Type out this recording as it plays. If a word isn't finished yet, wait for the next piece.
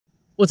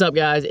What's up,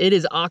 guys? It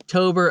is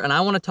October and I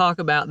want to talk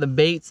about the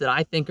baits that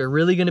I think are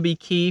really going to be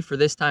key for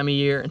this time of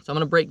year. And so I'm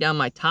going to break down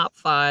my top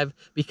 5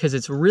 because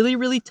it's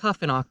really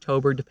tough in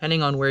October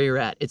depending on where you're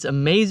at. It's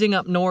amazing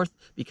up north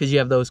because you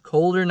have those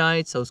colder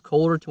nights, those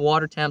colder to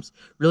water temps,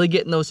 really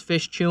getting those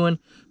fish chewing.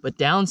 But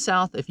down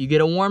south, if you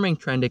get a warming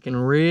trend, it can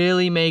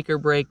really make or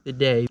break the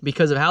day.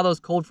 Because of how those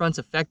cold fronts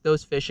affect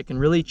those fish, it can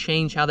really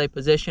change how they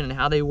position and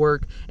how they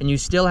work, and you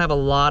still have a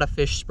lot of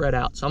fish spread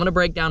out. So I'm gonna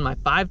break down my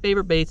 5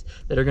 favorite baits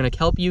that are gonna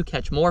help you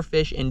catch more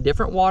fish in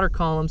different water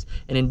columns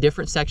and in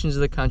different sections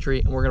of the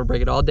country, and we're gonna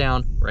break it all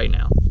down right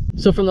now.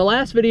 So from the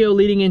last video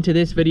leading into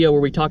this video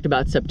where we talked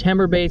about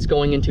September baits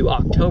going into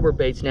October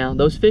baits now,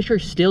 those fish are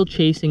still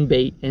chasing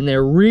bait, and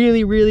they're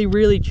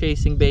really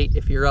chasing bait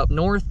if you're up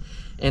north,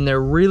 and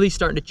they're really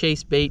starting to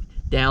chase bait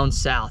down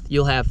south.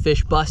 You'll have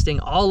fish busting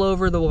all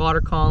over the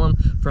water column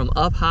from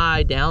up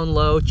high, down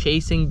low,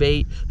 chasing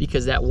bait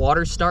because that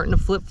water's starting to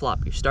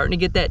flip-flop. You're starting to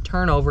get that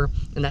turnover,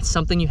 and that's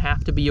something you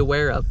have to be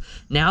aware of.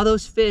 Now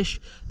those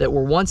fish that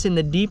were once in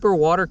the deeper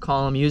water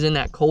column using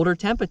that colder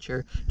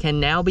temperature can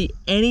now be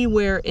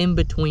anywhere in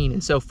between.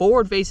 And so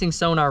forward-facing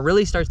sonar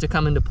really starts to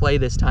come into play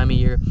this time of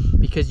year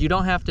because you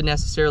don't have to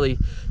necessarily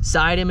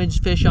side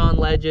image fish on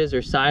ledges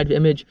or side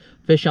image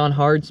fish on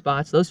hard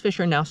spots. Those fish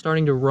are now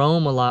starting to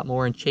roam a lot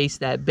more and chase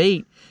that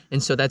bait.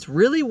 And so that's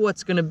really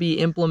what's going to be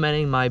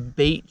implementing my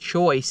bait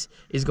choice,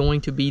 is going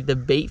to be the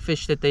bait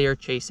fish that they are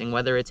chasing,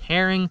 whether it's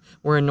herring,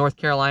 we're in North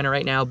Carolina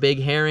right now, big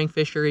herring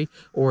fishery,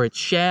 or it's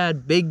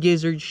shad, big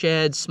gizzard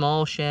shad,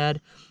 small shad.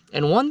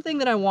 And one thing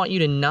that I want you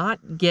to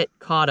not get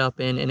caught up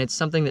in, and it's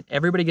something that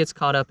everybody gets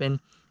caught up in,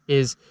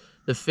 is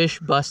the fish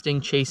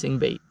busting chasing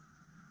bait.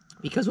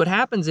 Because what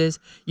happens is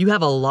you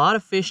have a lot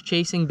of fish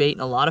chasing bait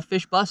and a lot of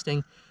fish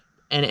busting,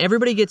 and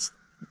everybody gets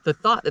the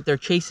thought that they're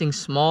chasing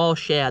small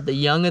shad, the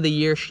young of the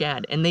year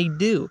shad, and they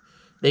do.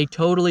 They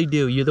totally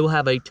do. You will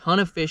have a ton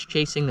of fish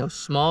chasing those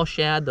small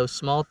shad, those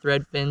small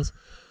thread fins.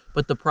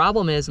 But the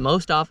problem is,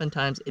 most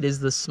oftentimes, it is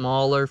the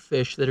smaller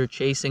fish that are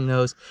chasing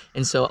those.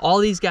 And so all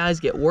these guys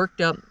get worked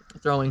up,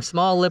 throwing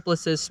small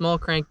liplesses, small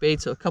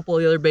crankbaits, a couple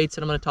of the other baits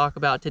that I'm going to talk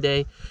about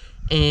today,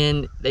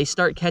 and they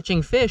start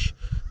catching fish,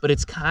 but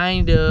it's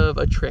kind of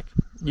a trick.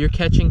 You're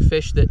catching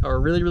fish that are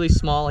really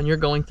small, and you're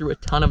going through a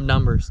ton of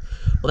numbers.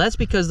 Well, that's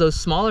because those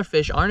smaller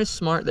fish aren't as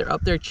smart. They're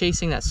up there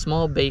chasing that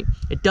small bait.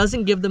 It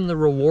doesn't give them the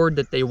reward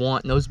that they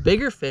want. And those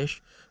bigger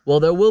fish, well,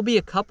 there will be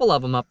a couple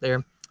of them up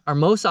there, are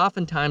most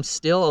oftentimes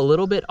still a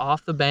little bit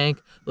off the bank,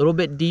 a little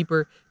bit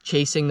deeper,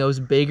 chasing those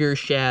bigger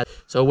shad.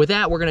 So with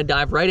that, we're going to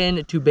dive right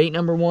into bait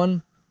number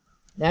 1.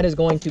 That is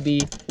going to be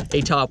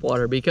a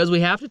topwater, because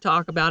we have to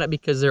talk about it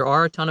because there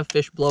are a ton of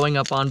fish blowing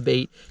up on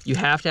bait. You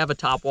have to have a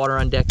topwater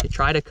on deck to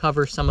try to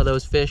cover some of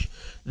those fish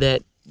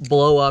that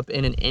blow up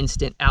in an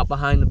instant out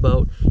behind the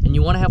boat. And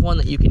you want to have one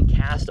that you can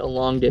cast a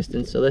long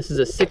distance. So this is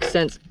a 6th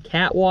Sense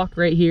catwalk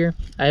right here.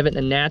 I have it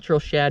in a natural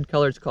shad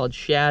color. It's called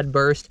Shad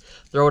Burst.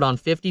 Throw it on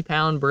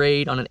 50-pound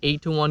braid on an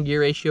 8-to-1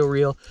 gear ratio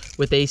reel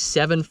with a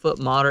 7-foot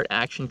moderate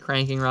action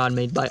cranking rod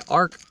made by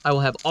Arc. I will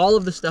have all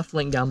of the stuff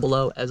linked down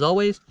below as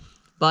always.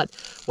 But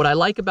what I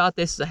like about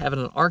this is I have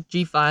an Arc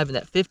G5 and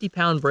that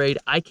 50-pound braid.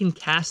 I can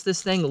cast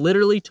this thing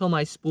literally till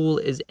my spool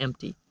is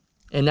empty.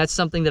 And that's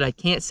something that I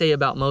can't say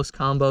about most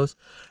combos.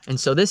 And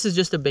so this is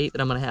just a bait that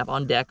I'm going to have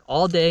on deck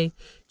all day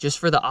just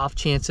for the off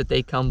chance that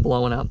they come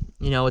blowing up.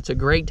 You know, it's a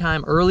great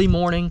time early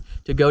morning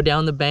to go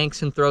down the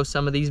banks and throw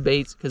some of these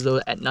baits, because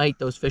at night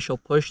those fish will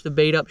push the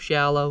bait up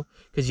shallow,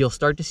 because you'll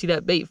start to see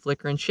that bait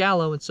flicker in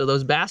shallow. And so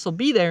those bass will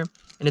be there.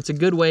 And it's a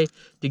good way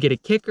to get a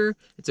kicker.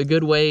 It's a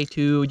good way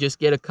to just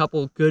get a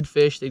couple good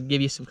fish that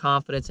give you some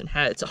confidence. And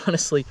it's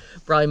honestly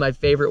probably my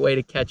favorite way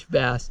to catch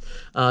bass.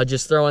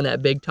 Just throwing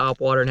that big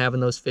topwater and having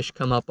those fish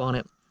come up on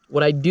it.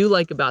 What I do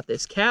like about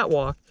this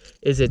catwalk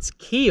is it's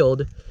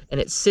keeled and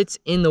it sits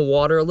in the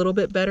water a little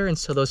bit better. And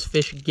so those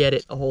fish get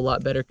it a whole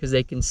lot better because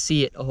they can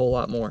see it a whole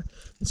lot more.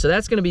 And so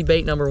that's going to be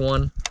bait number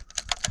 1.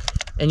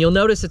 And you'll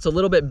notice it's a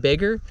little bit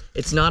bigger.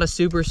 It's not a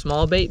super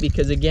small bait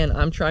because, again,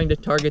 I'm trying to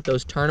target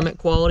those tournament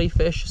quality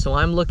fish. So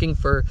I'm looking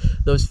for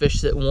those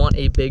fish that want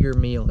a bigger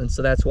meal. And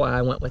so that's why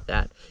I went with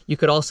that. You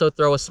could also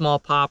throw a small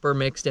popper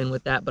mixed in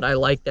with that, but I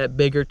like that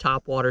bigger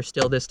topwater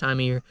still this time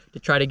of year to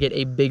try to get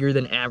a bigger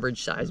than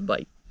average size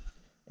bite.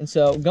 And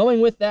so going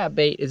with that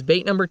bait is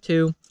bait number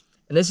 2.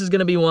 And this is going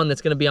to be one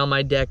that's going to be on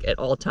my deck at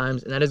all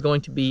times. And that is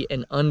going to be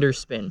an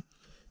underspin.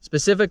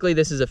 Specifically,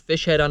 this is a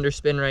fish head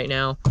underspin right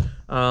now.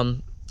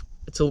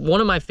 It's one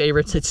of my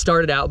favorites. It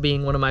started out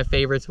being one of my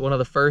favorites, one of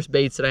the first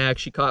baits that I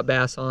actually caught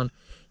bass on.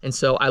 And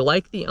so I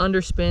like the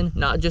underspin,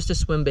 not just a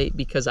swim bait,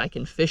 because I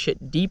can fish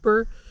it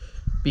deeper,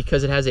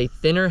 because it has a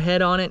thinner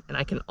head on it, and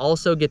I can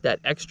also get that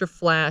extra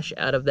flash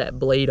out of that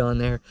blade on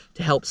there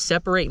to help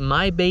separate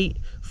my bait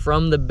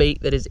from the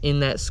bait that is in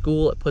that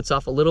school. It puts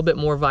off a little bit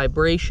more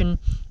vibration.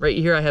 Right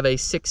here I have a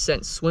 6th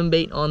Sense swim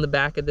bait on the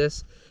back of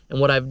this. And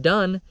what I've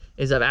done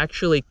is I've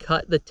actually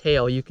cut the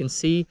tail. You can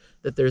see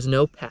that there's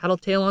no paddle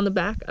tail on the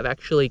back. I've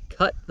actually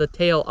cut the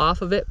tail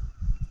off of it.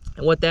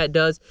 And what that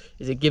does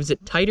is it gives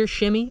it tighter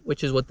shimmy,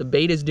 which is what the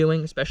bait is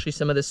doing, especially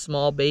some of this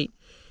small bait.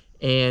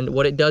 And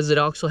what it does, it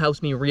also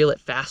helps me reel it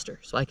faster.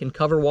 So I can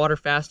cover water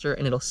faster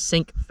and it'll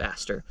sink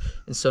faster.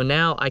 And so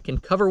now I can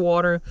cover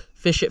water,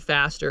 fish it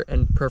faster,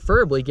 and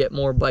preferably get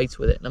more bites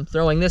with it. And I'm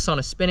throwing this on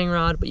a spinning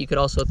rod, but you could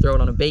also throw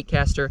it on a bait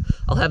caster.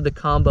 I'll have the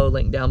combo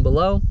linked down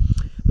below.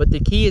 But the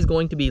key is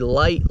going to be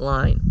light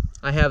line.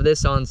 I have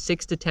this on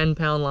 6 to 10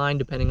 pound line,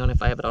 depending on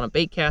if I have it on a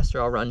bait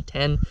caster, I'll run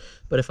 10.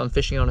 But if I'm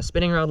fishing on a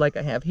spinning rod like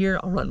I have here,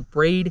 I'll run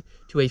braid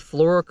to a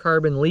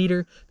fluorocarbon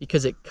leader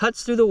because it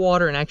cuts through the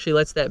water and actually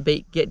lets that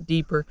bait get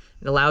deeper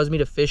and allows me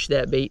to fish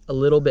that bait a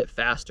little bit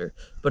faster.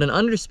 But an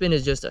underspin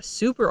is just a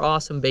super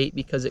awesome bait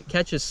because it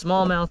catches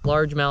smallmouth,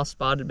 largemouth,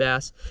 spotted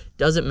bass,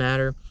 doesn't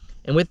matter.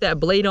 And with that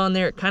blade on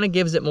there, it kind of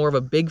gives it more of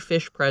a big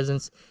fish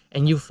presence,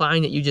 and you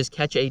find that you just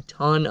catch a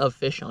ton of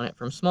fish on it,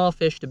 from small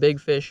fish to big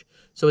fish.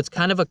 So it's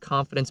kind of a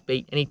confidence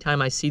bait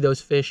anytime I see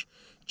those fish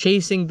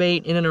chasing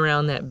bait in and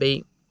around that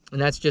bait. And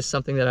that's just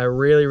something that I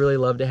really, really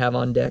love to have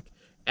on deck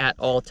at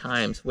all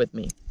times with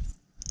me.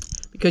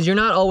 Because you're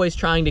not always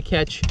trying to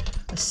catch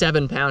a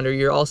 7-pounder,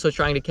 you're also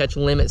trying to catch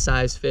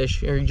limit-sized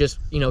fish, or just,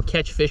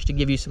 catch fish to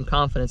give you some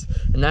confidence.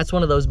 And that's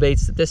one of those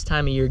baits that this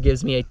time of year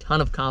gives me a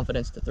ton of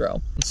confidence to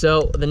throw.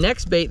 So the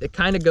next bait that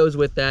kind of goes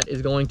with that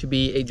is going to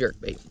be a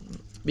jerkbait,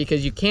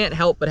 because you can't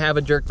help but have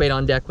a jerkbait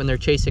on deck when they're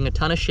chasing a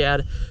ton of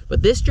shad.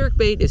 But this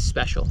jerkbait is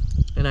special,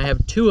 and I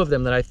have 2 of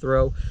them that I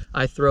throw.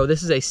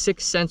 This is a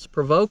 6 cents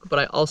provoke, but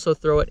I also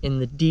throw it in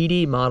the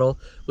DD model,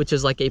 which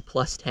is like a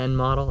 +10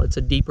 model. It's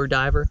a deeper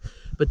diver.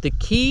 But the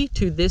key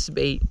to this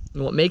bait,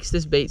 and what makes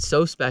this bait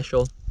so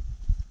special,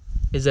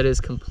 is that it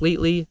is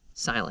completely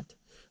silent.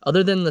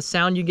 Other than the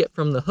sound you get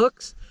from the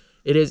hooks,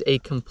 it is a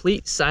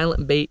complete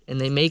silent bait,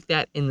 and they make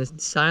that in the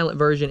silent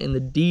version in the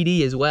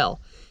DD as well.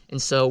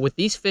 And so with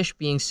these fish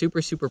being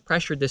super, super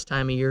pressured this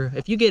time of year,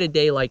 if you get a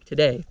day like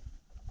today,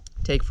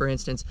 take for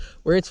instance,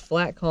 where it's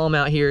flat calm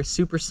out here,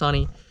 super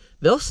sunny,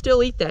 they'll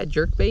still eat that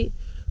jerkbait,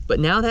 but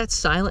now that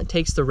silent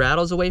takes the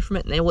rattles away from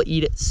it, and they will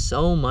eat it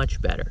so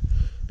much better.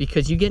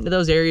 Because you get into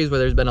those areas where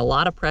there's been a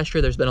lot of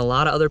pressure, there's been a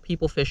lot of other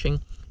people fishing.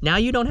 Now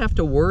you don't have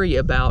to worry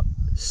about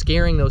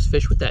scaring those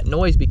fish with that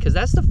noise, because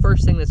that's the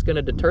first thing that's going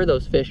to deter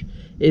those fish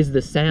is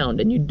the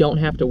sound, and you don't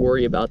have to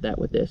worry about that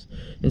with this.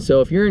 And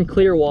so if you're in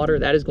clear water,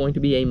 that is going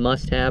to be a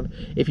must-have.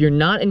 If you're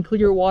not in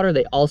clear water,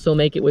 they also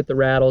make it with the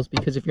rattles,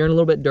 because if you're in a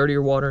little bit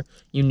dirtier water,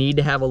 you need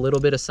to have a little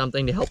bit of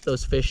something to help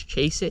those fish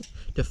chase it,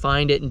 to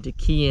find it, and to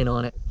key in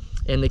on it.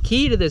 And the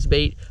key to this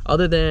bait,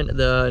 other than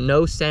the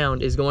no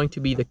sound, is going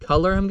to be the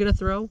color I'm going to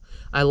throw.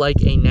 I like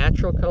a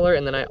natural color,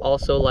 and then I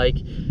also like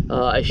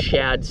a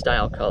shad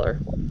style color.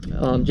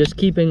 Just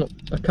keeping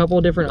a couple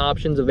of different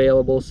options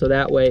available, so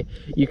that way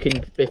you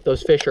can, if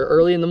those fish are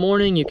early in the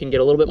morning, you can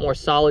get a little bit more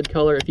solid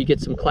color. If you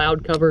get some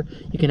cloud cover,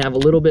 you can have a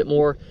little bit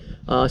more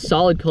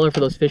solid color for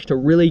those fish to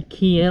really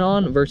key in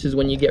on, versus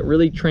when you get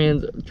really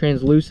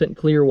translucent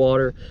clear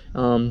water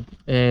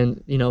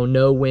and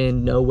no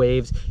wind, no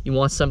waves. You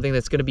want something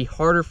that's going to be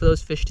harder for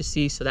those fish to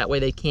see, so that way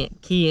they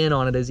can't key in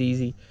on it as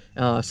easy,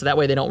 so that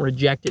way they don't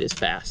reject it as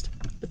fast.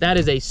 But that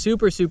is a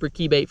super, super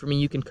key bait for me.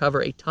 You can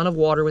cover a ton of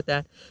water with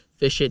that,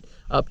 fish it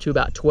up to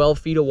about 12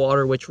 feet of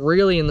water, which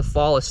really in the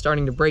fall is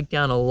starting to break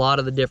down a lot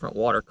of the different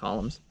water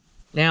columns.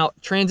 Now,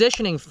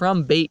 transitioning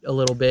from bait a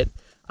little bit,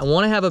 I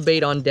want to have a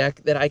bait on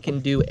deck that I can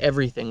do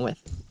everything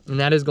with, and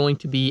that is going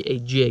to be a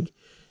jig.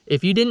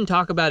 If you didn't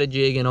talk about a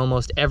jig in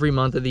almost every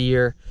month of the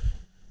year,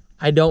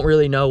 I don't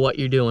really know what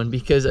you're doing,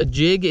 because a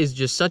jig is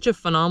just such a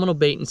phenomenal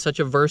bait and such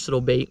a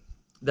versatile bait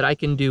that I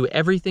can do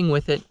everything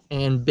with it,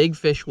 and big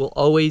fish will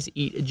always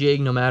eat a jig,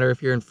 no matter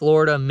if you're in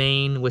Florida,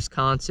 Maine,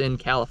 Wisconsin,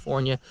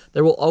 California.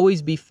 There will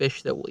always be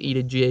fish that will eat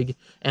a jig,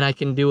 and I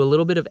can do a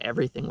little bit of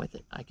everything with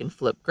it. I can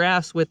flip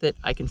grass with it,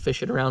 I can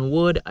fish it around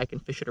wood, I can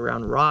fish it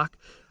around rock,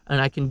 and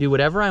I can do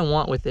whatever I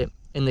want with it.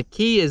 And the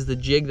key is the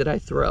jig that I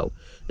throw.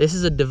 This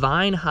is a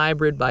Divine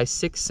Hybrid by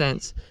 6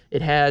 cents.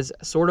 It has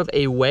sort of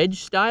a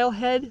wedge style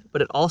head,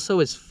 but it also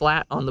is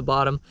flat on the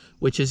bottom,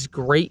 which is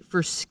great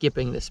for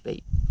skipping this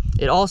bait.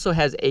 It also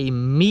has a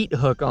meat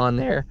hook on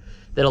there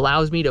that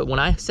allows me to, when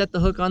I set the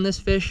hook on this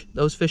fish,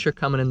 those fish are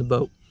coming in the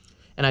boat.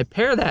 And I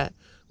pair that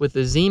with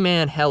the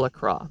Z-Man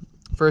Helicraw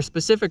for a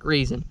specific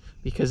reason,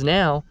 because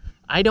now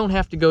I don't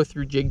have to go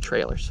through jig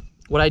trailers.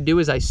 What I do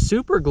is I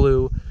super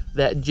glue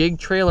that jig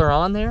trailer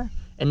on there,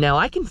 and now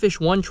I can fish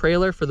one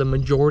trailer for the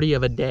majority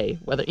of a day.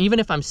 Even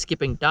if I'm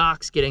skipping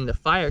docks, getting the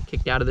fire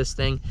kicked out of this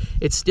thing,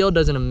 it still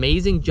does an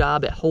amazing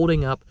job at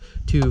holding up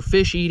to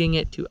fish eating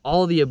it, to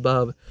all of the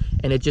above,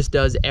 and it just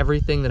does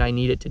everything that I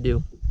need it to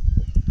do.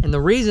 And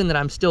the reason that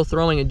I'm still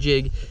throwing a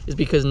jig is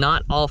because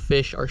not all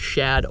fish are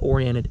shad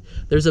oriented.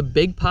 There's a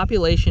big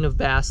population of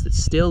bass that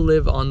still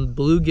live on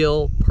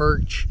bluegill,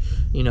 perch,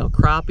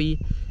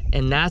 crappie,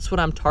 and that's what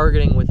I'm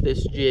targeting with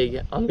this jig.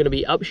 I'm gonna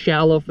be up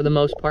shallow for the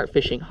most part,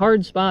 fishing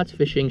hard spots,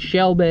 fishing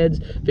shell beds,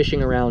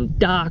 fishing around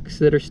docks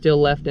that are still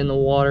left in the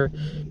water,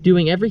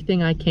 doing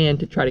everything I can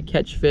to try to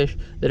catch fish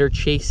that are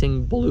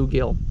chasing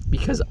bluegill.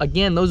 Because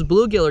again, those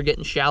bluegill are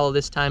getting shallow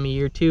this time of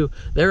year too.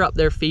 They're up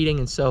there feeding,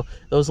 and so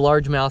those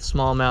largemouth,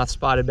 smallmouth,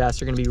 spotted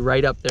bass are gonna be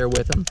right up there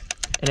with them.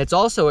 And it's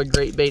also a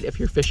great bait if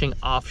you're fishing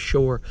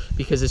offshore,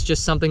 because it's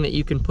just something that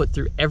you can put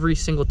through every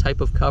single type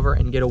of cover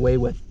and get away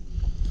with.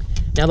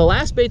 Now the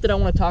last bait that I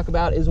want to talk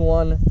about is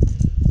one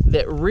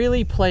that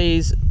really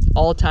plays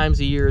all times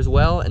of year as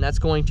well, and that's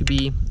going to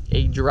be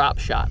a drop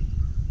shot.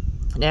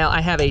 Now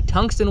I have a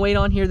tungsten weight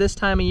on here this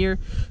time of year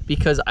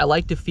because I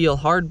like to feel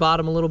hard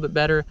bottom a little bit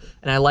better,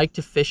 and I like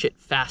to fish it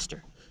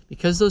faster.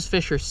 Because those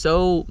fish are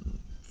so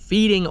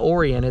feeding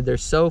oriented, they're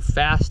so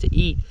fast to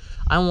eat,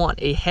 I want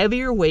a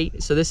heavier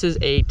weight. So this is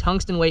a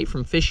tungsten weight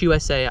from Fish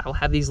USA. I'll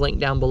have these linked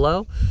down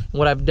below. And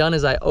what I've done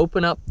is I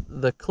open up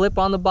the clip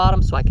on the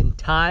bottom so I can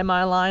tie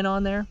my line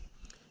on there.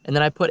 And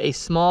then I put a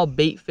small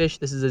bait fish.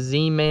 This is a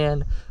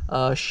Z-Man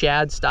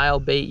shad style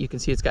bait. You can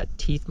see it's got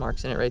teeth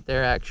marks in it right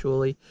there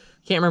actually.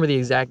 Can't remember the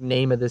exact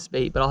name of this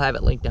bait, but I'll have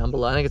it linked down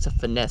below. I think it's a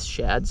Finesse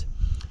shads.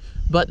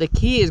 But the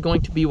key is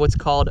going to be what's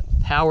called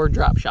power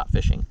drop shot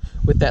fishing.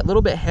 With that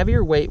little bit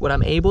heavier weight, what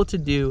I'm able to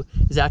do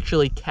is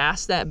actually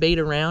cast that bait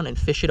around and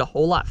fish it a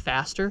whole lot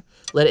faster.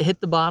 Let it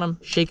hit the bottom,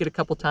 shake it a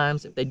couple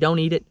times. If they don't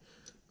eat it,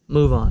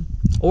 move on.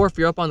 Or if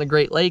you're up on the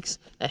Great Lakes,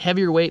 that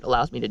heavier weight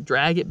allows me to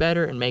drag it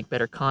better and make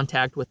better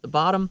contact with the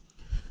bottom.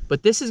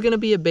 But this is going to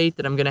be a bait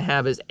that I'm going to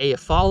have as a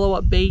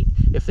follow-up bait.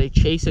 If they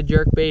chase a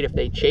jerkbait, if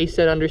they chase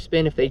that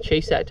underspin, if they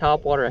chase that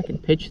topwater, I can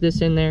pitch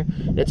this in there.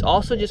 And it's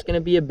also just going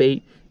to be a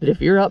bait that if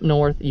you're up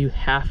north, you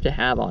have to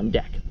have on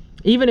deck.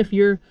 Even if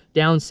you're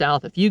down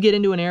south, if you get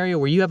into an area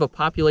where you have a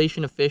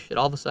population of fish that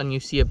all of a sudden you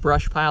see a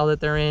brush pile that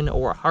they're in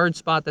or a hard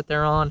spot that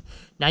they're on,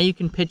 now you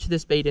can pitch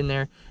this bait in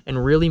there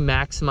and really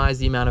maximize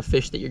the amount of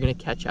fish that you're going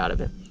to catch out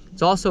of it.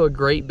 It's also a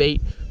great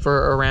bait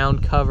for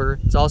around cover.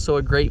 It's also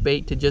a great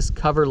bait to just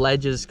cover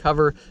ledges,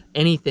 cover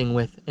anything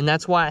with. And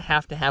that's why I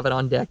have to have it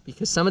on deck,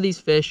 because some of these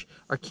fish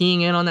are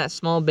keying in on that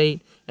small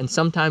bait. And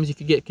sometimes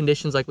if you get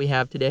conditions like we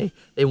have today,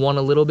 they want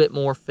a little bit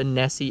more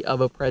finesse-y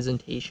of a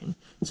presentation.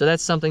 So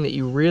that's something that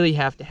you really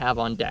have to have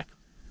on deck.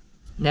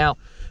 Now,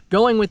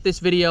 going with this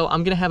video,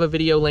 I'm going to have a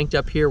video linked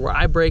up here where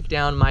I break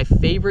down my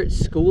favorite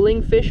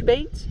schooling fish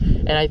baits.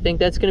 And I think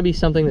that's going to be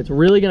something that's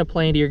really going to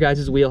play into your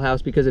guys'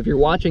 wheelhouse, because if you're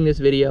watching this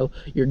video,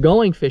 you're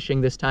going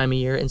fishing this time of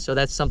year. And so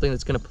that's something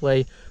that's going to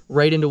play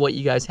right into what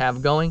you guys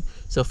have going.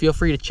 So feel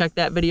free to check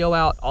that video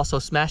out. Also,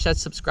 smash that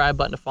subscribe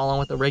button to follow on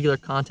with the regular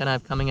content I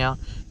have coming out.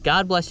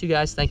 God bless you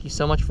guys. Thank you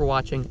so much for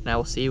watching, and I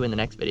will see you in the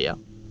next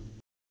video.